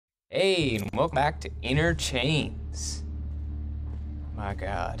Hey, and welcome back to Inner Chains. My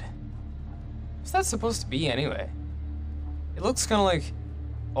god. What's that supposed to be anyway? It looks kind of like...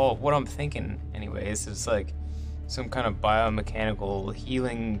 Oh, what I'm thinking anyways is like some kind of biomechanical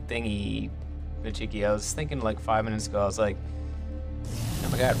healing thingy majiggy. I was thinking like 5 minutes ago, I was like, oh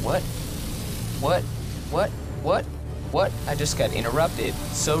my god, what? What? What? What? What? I just got interrupted.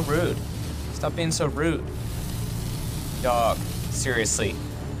 So rude. Stop being so rude. Dog, seriously.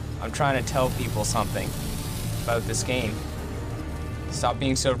 I'm trying to tell people something about this game. Stop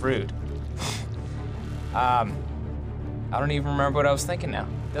being so rude. I don't even remember what I was thinking now.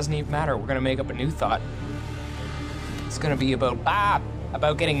 Doesn't even matter. We're gonna make up a new thought. It's gonna be about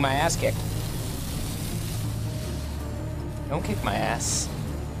about getting my ass kicked. Don't kick my ass.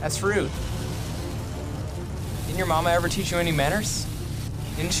 That's rude. Didn't your mama ever teach you any manners?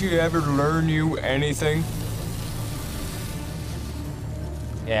 Didn't she ever learn you anything?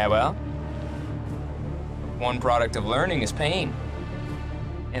 Yeah, well, one product of learning is pain.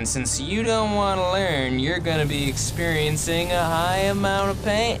 And since you don't want to learn, you're gonna be experiencing a high amount of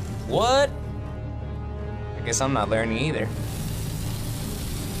pain. What? I guess I'm not learning either.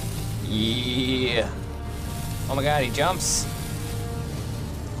 Yeah. Oh my god, he jumps.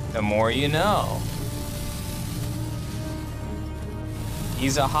 The more you know.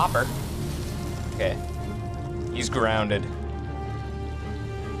 He's a hopper. Okay. He's grounded.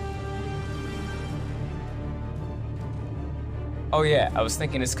 Oh yeah, I was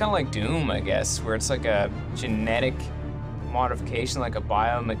thinking it's kind of like Doom, I guess, where it's like a genetic modification, like a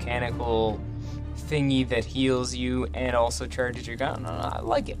biomechanical thingy that heals you and also charges your gun. I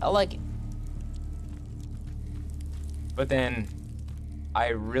like it, I like it. But then,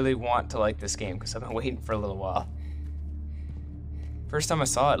 I really want to like this game because I've been waiting for a little while. First time I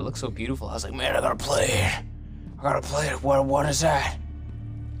saw it, it looked so beautiful. I was like, man, I gotta play it. I gotta play it. What is that?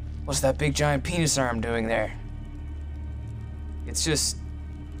 What's that big giant penis arm doing there? It just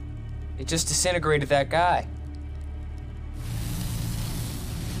disintegrated that guy.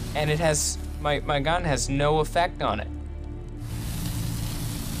 And it has, my gun has no effect on it.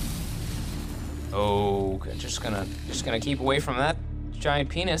 Oh, just gonna keep away from that giant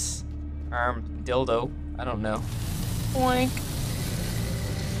penis. Arm, dildo, I don't know. Boink.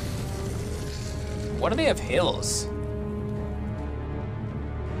 What do they have hills?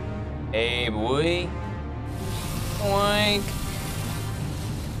 Hey, boy. Boink.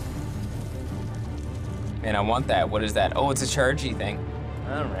 Man, I want that. What is that? Oh, it's a chargey thing.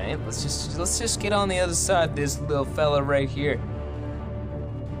 All right, let's just get on the other side. This little fella right here.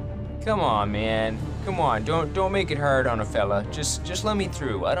 Come on, man. Come on. Don't make it hard on a fella. Just let me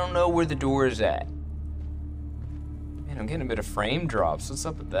through. I don't know where the door is at. Man, I'm getting a bit of frame drops. What's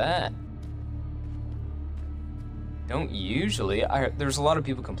up with that? Don't usually. There's a lot of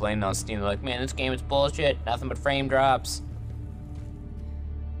people complaining on Steam. They're like, man, this game is bullshit. Nothing but frame drops.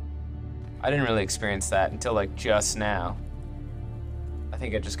 I didn't really experience that until like just now. I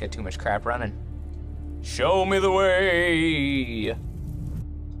think I just get too much crap running. Show me the way.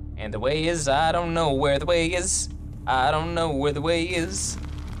 And the way is, I don't know where the way is. I don't know where the way is.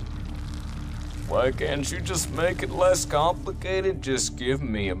 Why can't you just make it less complicated? Just give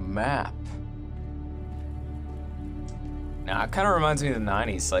me a map. Now, it kind of reminds me of the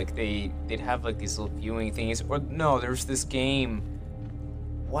 90s. Like, they'd have like these little viewing things. Or no, there's this game.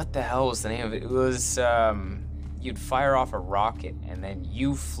 What the hell was the name of it? It was, you'd fire off a rocket and then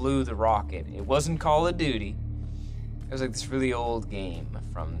you flew the rocket. It wasn't Call of Duty. It was like this really old game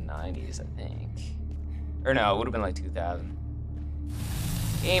from the 90s, I think. Or no, it would have been like 2000.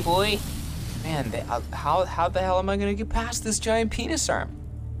 Hey, boy. Man, how the hell am I gonna get past this giant penis arm?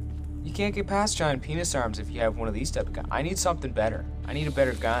 You can't get past giant penis arms if you have one of these type of guns. I need something better. I need a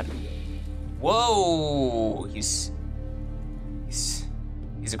better gun. Whoa!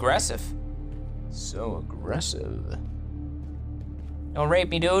 He's aggressive. So aggressive. Don't rape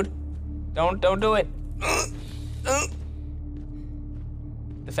me, dude. Don't do it.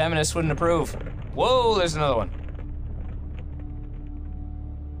 The feminists wouldn't approve. Whoa, there's another one.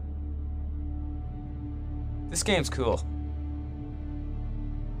 This game's cool.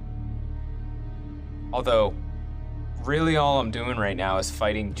 Although, really all I'm doing right now is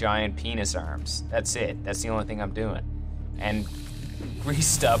fighting giant penis arms. That's it. That's the only thing I'm doing. And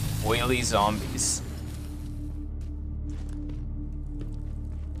greased up, oily zombies.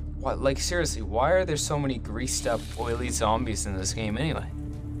 What, like seriously, why are there so many greased up, oily zombies in this game anyway?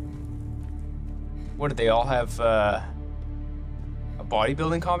 What, did they all have a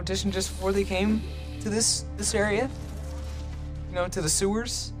bodybuilding competition just before they came to this area? You know, to the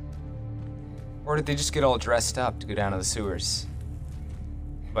sewers? Or did they just get all dressed up to go down to the sewers?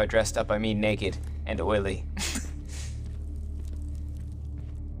 By dressed up, I mean naked and oily.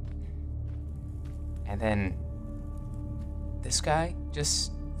 And then this guy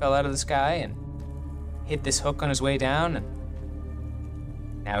just fell out of the sky and hit this hook on his way down, and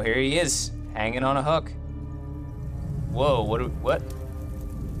now here he is, hanging on a hook. Whoa, what?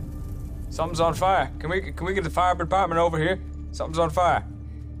 Something's on fire. Can we get the fire department over here? Something's on fire.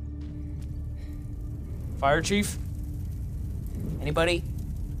 Fire chief? Anybody?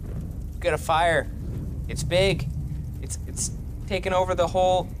 Got a fire. It's big. It's taking over the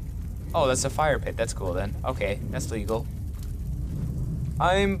whole... Oh, that's a fire pit. That's cool then. Okay, that's legal.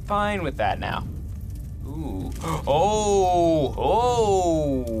 I'm fine with that now. Ooh. Oh,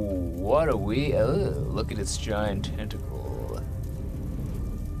 what a look at its giant tentacle.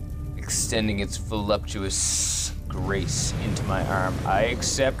 Extending its voluptuous grace into my arm. I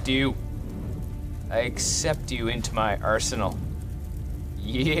accept you. I accept you into my arsenal.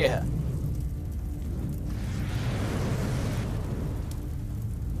 Yeah.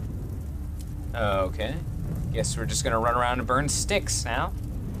 Okay. Guess we're just gonna run around and burn sticks now.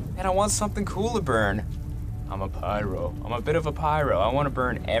 And I want something cool to burn. I'm a pyro. I'm a bit of a pyro. I want to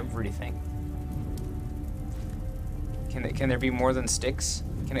burn everything. Can there be more than sticks?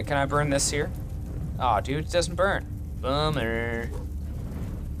 Can I burn this here? Aw, oh, dude, it doesn't burn. Bummer.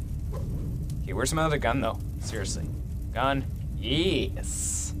 Okay, where's my other gun though? Seriously. Gun?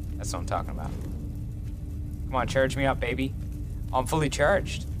 Yes. That's what I'm talking about. Come on, charge me up, baby. I'm fully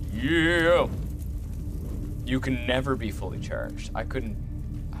charged. Yeah. You can never be fully charged. I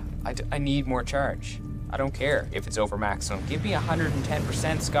need more charge. I don't care if it's over maximum. Give me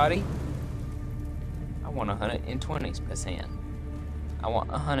 110%, Scotty. I want 120%. I want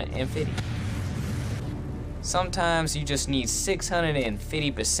 150. Sometimes you just need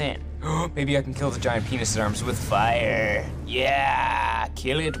 650%. Maybe I can kill the giant penis arms with fire. Yeah,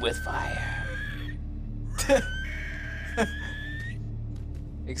 kill it with fire.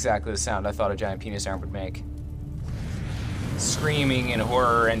 Exactly the sound I thought a giant penis arm would make. Screaming in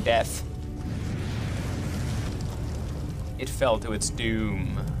horror and death. It fell to its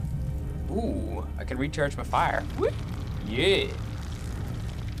doom. Ooh, I can recharge my fire. Whoop. Yeah.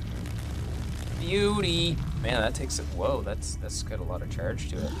 Beauty. Man, that takes it. Whoa, that's got a lot of charge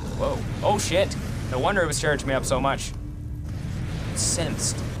to it. Whoa. Oh shit. No wonder it was charging me up so much.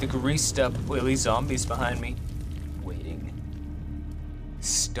 Sensed the greased up oily zombies behind me. Waiting.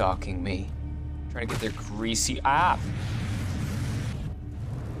 Stalking me. Trying to get their greasy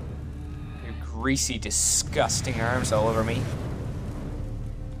greasy, disgusting arms all over me.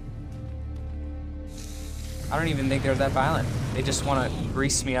 I don't even think they're that violent. They just want to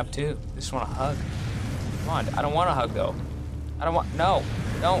grease me up too. They just want to hug. Come on, I don't want to hug though. I don't want, no,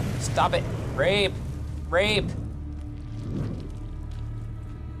 stop it. Rape. Wait,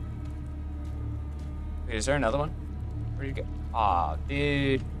 is there another one? Where'd you go? Aw,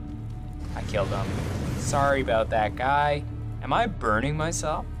 dude. I killed him. Sorry about that, guy. Am I burning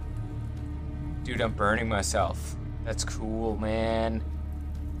myself? Dude, I'm burning myself. That's cool, man.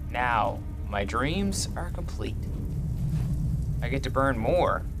 Now, my dreams are complete. I get to burn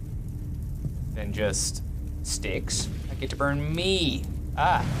more than just sticks. I get to burn me.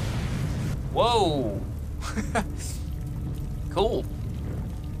 Ah. Whoa. Cool.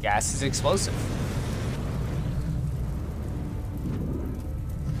 Gas is explosive.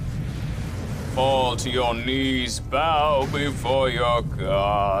 Fall to your knees, bow before your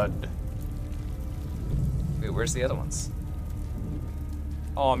God. Wait, where's the other ones?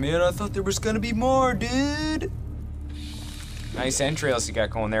 Oh man, I thought there was gonna be more, dude. Nice entrails you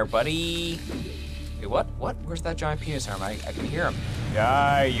got going there, buddy. Wait, what? Where's that giant penis arm? I can hear him.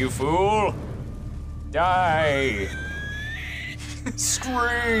 Die, you fool! Die!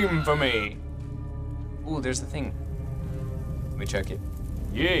 Scream for me! Ooh, there's the thing. Let me check it.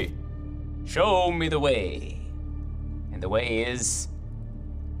 Yay! Show me the way. And the way is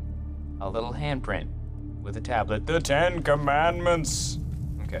a little handprint with a tablet. The 10 Commandments.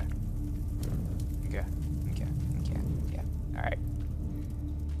 Okay.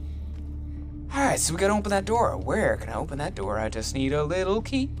 Alright, so we gotta open that door. Where can I open that door? I just need a little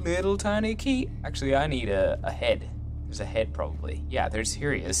key, little tiny key. Actually, I need a head. There's a head probably. Yeah,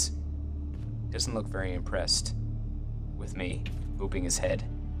 here he is. Doesn't look very impressed with me moving his head.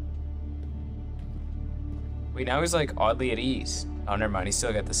 Wait, now he's like oddly at ease. Oh, never mind, he's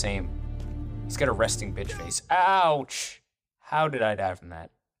still got the same. He's got a resting bitch face. Ouch! How did I die from that?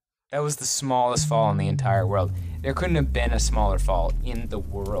 That was the smallest fall in the entire world. There couldn't have been a smaller fall in the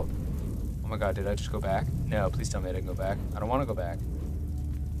world. Oh my god, did I just go back? No, please tell me I didn't go back. I don't want to go back.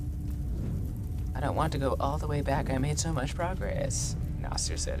 I don't want to go all the way back. I made so much progress. Nah,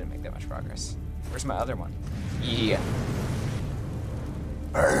 seriously, I didn't make that much progress. Where's my other one? Yeah.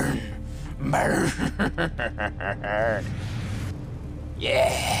 Burn. Burn.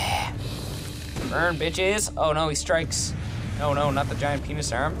 Yeah. Burn, bitches. Oh no, he strikes. No, no, not the giant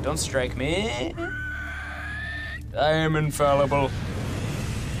penis arm. Don't strike me. I am infallible.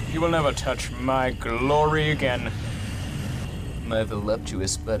 You will never touch my glory again. My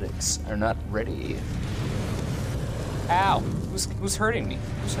voluptuous buttocks are not ready. Ow! Who's hurting me?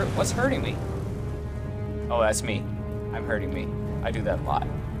 What's hurting me? Oh, that's me. I'm hurting me. I do that a lot.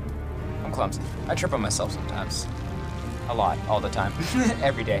 I'm clumsy. I trip on myself sometimes. A lot, all the time,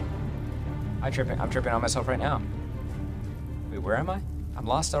 every day. I'm tripping on myself right now. Wait, where am I? I'm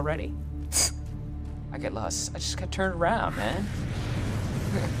lost already. I get lost. I just got turned around, man.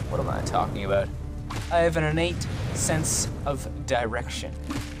 What am I talking about? I have an innate sense of direction.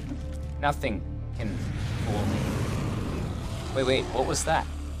 Nothing can fool me. Wait, what was that?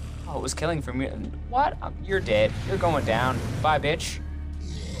 Oh, it was killing from me. What? You're dead. You're going down. Bye, bitch.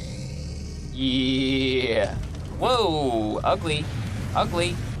 Yeah. Whoa, ugly.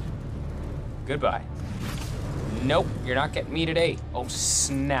 Ugly. Goodbye. Nope, you're not getting me today. Oh,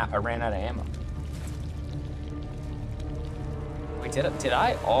 snap, I ran out of ammo. Wait, did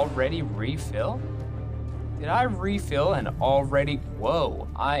I already refill? Did I refill and already? Whoa,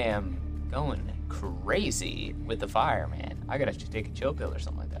 I am going crazy with the fire, man. I gotta take a chill pill or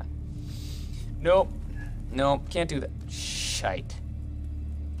something like that. Nope, can't do that. Shite.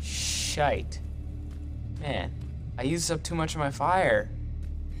 Man, I used up too much of my fire.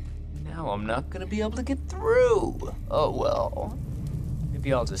 Now I'm not gonna be able to get through. Oh well.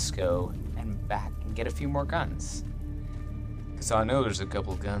 Maybe I'll just go and back and get a few more guns. Cause I know there's a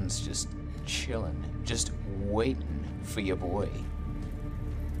couple guns just chilling, just waiting for your boy.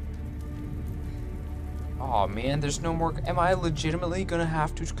 Oh man, there's no more. Am I legitimately gonna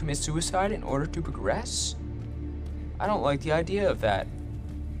have to commit suicide in order to progress? I don't like the idea of that.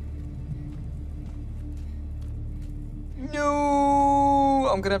 No,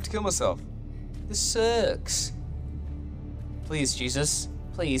 I'm gonna have to kill myself. This sucks. Please, Jesus,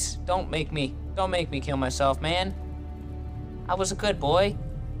 please, don't make me kill myself, man. I was a good boy.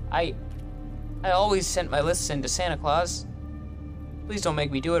 I always sent my lists in to Santa Claus. Please don't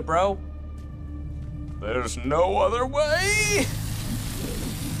make me do it, bro. There's no other way.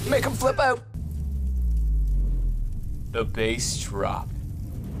 Make him flip out. The bass drop.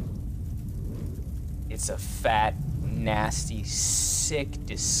 It's a fat, nasty, sick,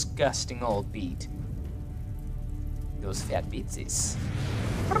 disgusting old beat. Those fat beatsies.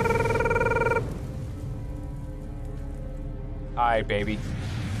 Alright, baby.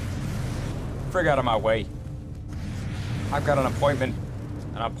 Frig out of my way. I've got an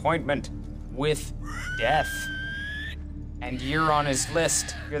appointment with death. And you're on his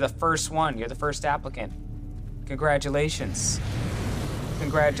list. You're the first one. You're the first applicant. Congratulations.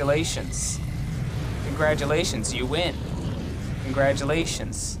 Congratulations. Congratulations, you win.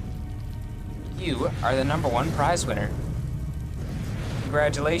 Congratulations. You are the #1 prize winner.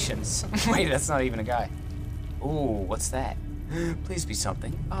 Congratulations. Wait, that's not even a guy. Ooh, what's that? Please be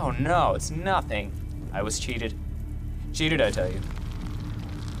something. Oh no, it's nothing. I was cheated. Cheated, I tell you.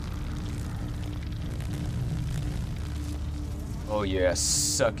 Oh yeah,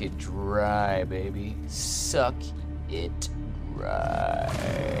 suck it dry, baby. Suck it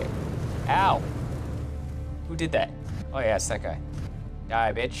dry. Ow! Who did that? Oh yeah, it's that guy.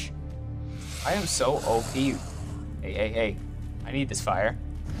 Die, bitch. I am so OP. Hey. I need this fire.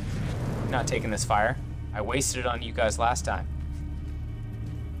 I'm not taking this fire. I wasted it on you guys last time.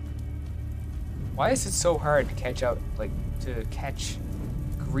 Why is it so hard to catch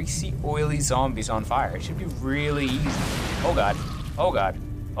greasy, oily zombies on fire? It should be really easy. Oh god. Oh god.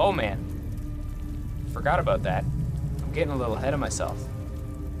 Oh man. Forgot about that. I'm getting a little ahead of myself.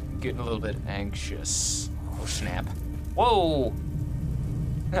 I'm getting a little bit anxious. Oh snap. Whoa!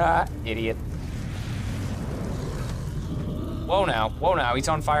 Ah, idiot. Whoa now, he's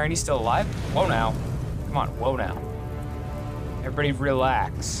on fire and he's still alive? Whoa now. Come on, whoa now. Everybody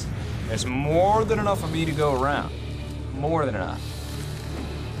relax. There's more than enough of me to go around. More than enough.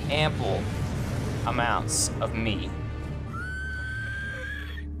 Ample amounts of me.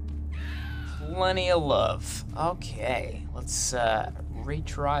 Plenty of love. Okay, let's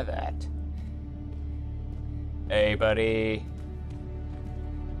retry that. Hey, buddy.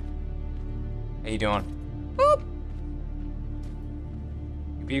 How you doing? Boop.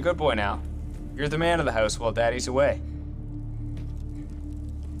 You be a good boy now. You're the man of the house while Daddy's away.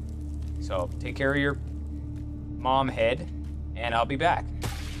 So take care of your mom head, and I'll be back.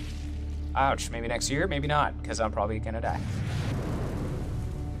 Ouch, maybe next year, maybe not, because I'm probably gonna die.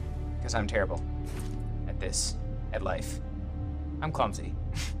 because I'm terrible at this, at life. I'm clumsy.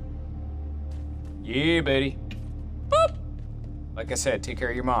 Yeah, buddy. Boop! Like I said, take care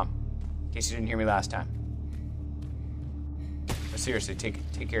of your mom. In case you didn't hear me last time. But seriously,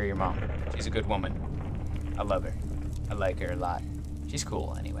 take care of your mom. She's a good woman. I love her. I like her a lot. She's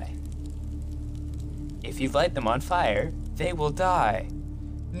cool anyway. If you light them on fire, they will die.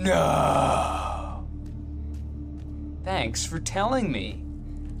 No! Thanks for telling me.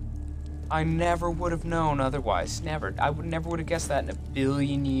 I never would have known otherwise. Never. I never would have guessed that in a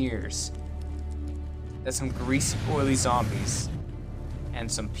billion years. That some greasy, oily zombies and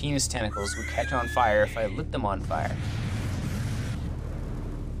some penis tentacles would catch on fire if I lit them on fire.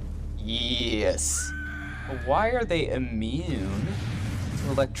 Yes. But why are they immune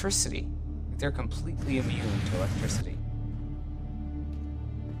to electricity? They're completely immune to electricity.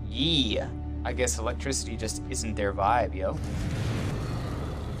 Yeah. I guess electricity just isn't their vibe, yo.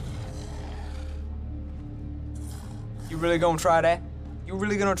 You really gonna try that? You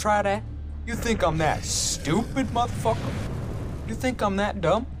really gonna try that? You think I'm that stupid, motherfucker? You think I'm that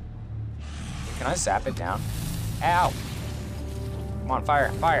dumb? Can I zap it down? Ow. Come on,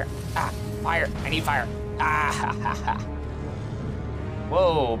 fire, fire. Ah, fire, I need fire. Ah, ha, ha, ha.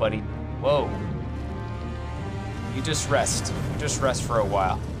 Whoa, buddy, whoa. You just rest for a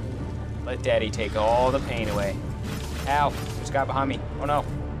while. Let daddy take all the pain away. Ow, there's a guy behind me. Oh no,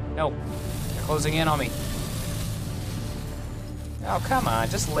 no, they're closing in on me. Oh, come on,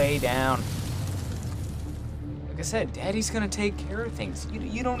 just lay down. Like I said, daddy's gonna take care of things.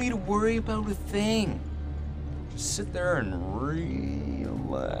 You don't need to worry about a thing. Just sit there and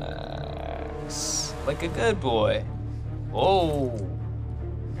relax. Like a good boy. Whoa.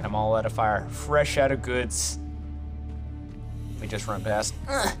 And I'm all out of fire, fresh out of goods. Let me just run past.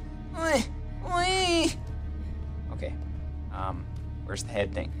 Okay, where's the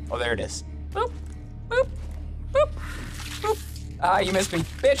head thing? Oh, there it is. Boop, boop, boop, boop. Ah, you missed me,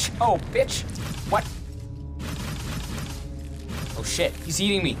 bitch. Oh, bitch. What? Oh, shit. He's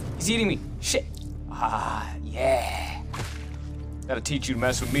eating me. He's eating me. Shit. Ah, yeah. Gotta teach you to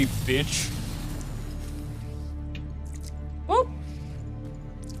mess with me, bitch. Whoop.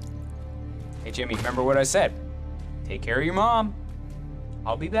 Hey, Jimmy, remember what I said? Take care of your mom.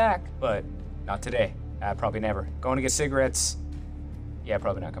 I'll be back, but not today. Probably never. Going to get cigarettes. Yeah,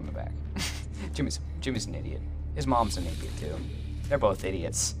 probably not coming back. Jimmy's an idiot. His mom's an idiot, too. They're both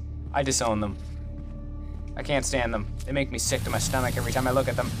idiots. I disown them. I can't stand them. They make me sick to my stomach every time I look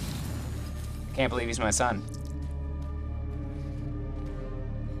at them. I can't believe he's my son.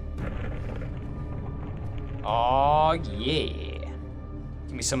 Oh yeah.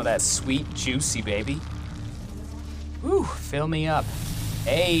 Give me some of that sweet, juicy, baby. Whew, fill me up.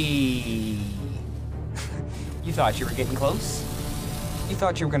 Hey. You thought you were getting close? You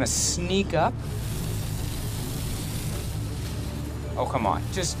thought you were gonna sneak up? Oh, come on.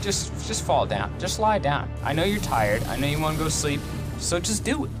 Just fall down. Just lie down. I know you're tired. I know you want to go to sleep. So just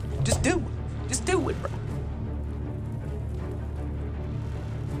do it. Just do it. Just do it, bro.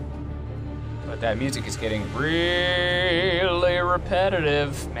 But that music is getting really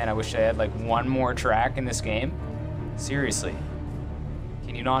repetitive. Man, I wish I had like one more track in this game. Seriously.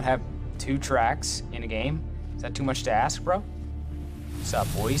 Can you not have 2 tracks in a game? Is that too much to ask, bro? What's up,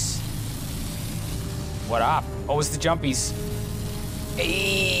 boys? What up? Oh, it's the jumpies.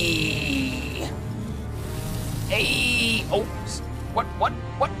 Hey! Hey! Oh, what?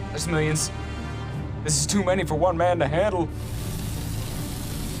 There's millions. This is too many for one man to handle.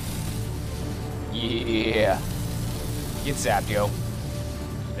 Yeah. Get zapped, yo.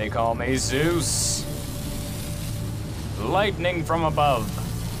 They call me Zeus. Lightning from above.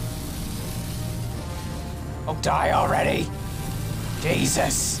 Oh, die already!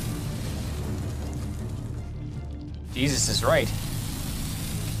 Jesus! Jesus is right.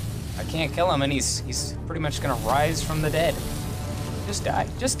 I can't kill him, and he's pretty much gonna rise from the dead. Just die,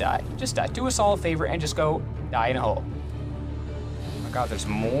 just die, just die. Do us all a favor and just go die in a hole. Oh my god, there's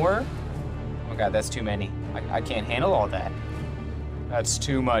more? Oh my god, that's too many. I can't handle all that. That's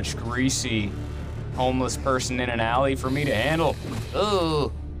too much greasy, homeless person in an alley for me to handle.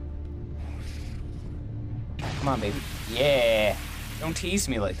 Ugh. Come on, baby. Yeah. Don't tease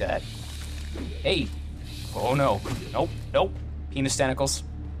me like that. Hey. Oh no. Nope. Penis tentacles.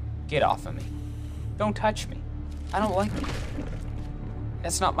 Get off of me. Don't touch me. I don't like it.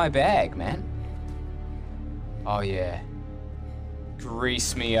 That's not my bag, man. Oh yeah.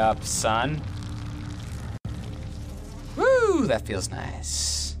 Grease me up, son. Woo, that feels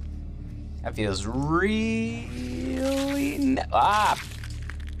nice. That feels really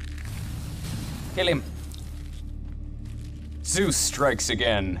Kill him. Zeus strikes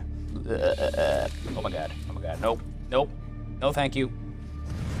again. Oh my god. Oh my god. Nope. Nope. No, thank you.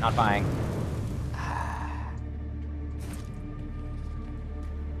 Not buying.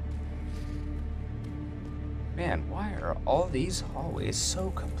 Man, why are all these hallways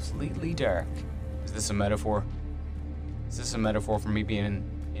so completely dark? Is this a metaphor? Is this a metaphor for me being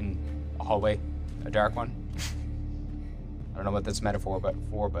in a hallway? A dark one? I don't know what this metaphor but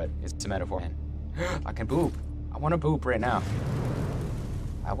it's a metaphor. Man. I can boop. I want to boop right now.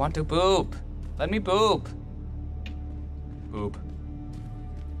 I want to boop. Let me boop. Boop.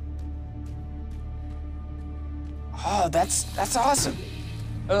 Oh, that's awesome.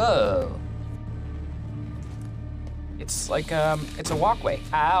 Oh. It's like it's a walkway.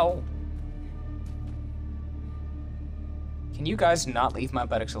 Ow. Can you guys not leave my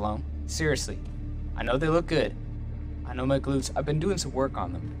buttocks alone? Seriously. I know they look good. I know my glutes, I've been doing some work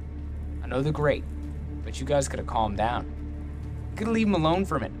on them. I know they're great, but you guys gotta calm down. You gotta leave them alone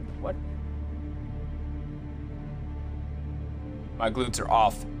for a minute. What? My glutes are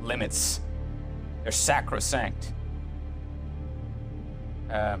off limits. They're sacrosanct.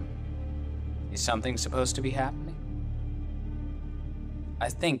 Is something supposed to be happening? I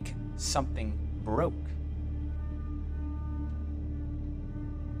think something broke.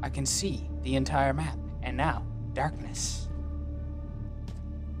 I can see the entire map, and now, darkness.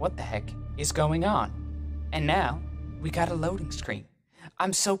 What the heck is going on? And now, we got a loading screen.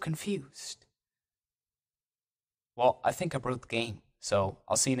 I'm so confused. Well, I think I broke the game, so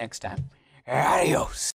I'll see you next time. Adios!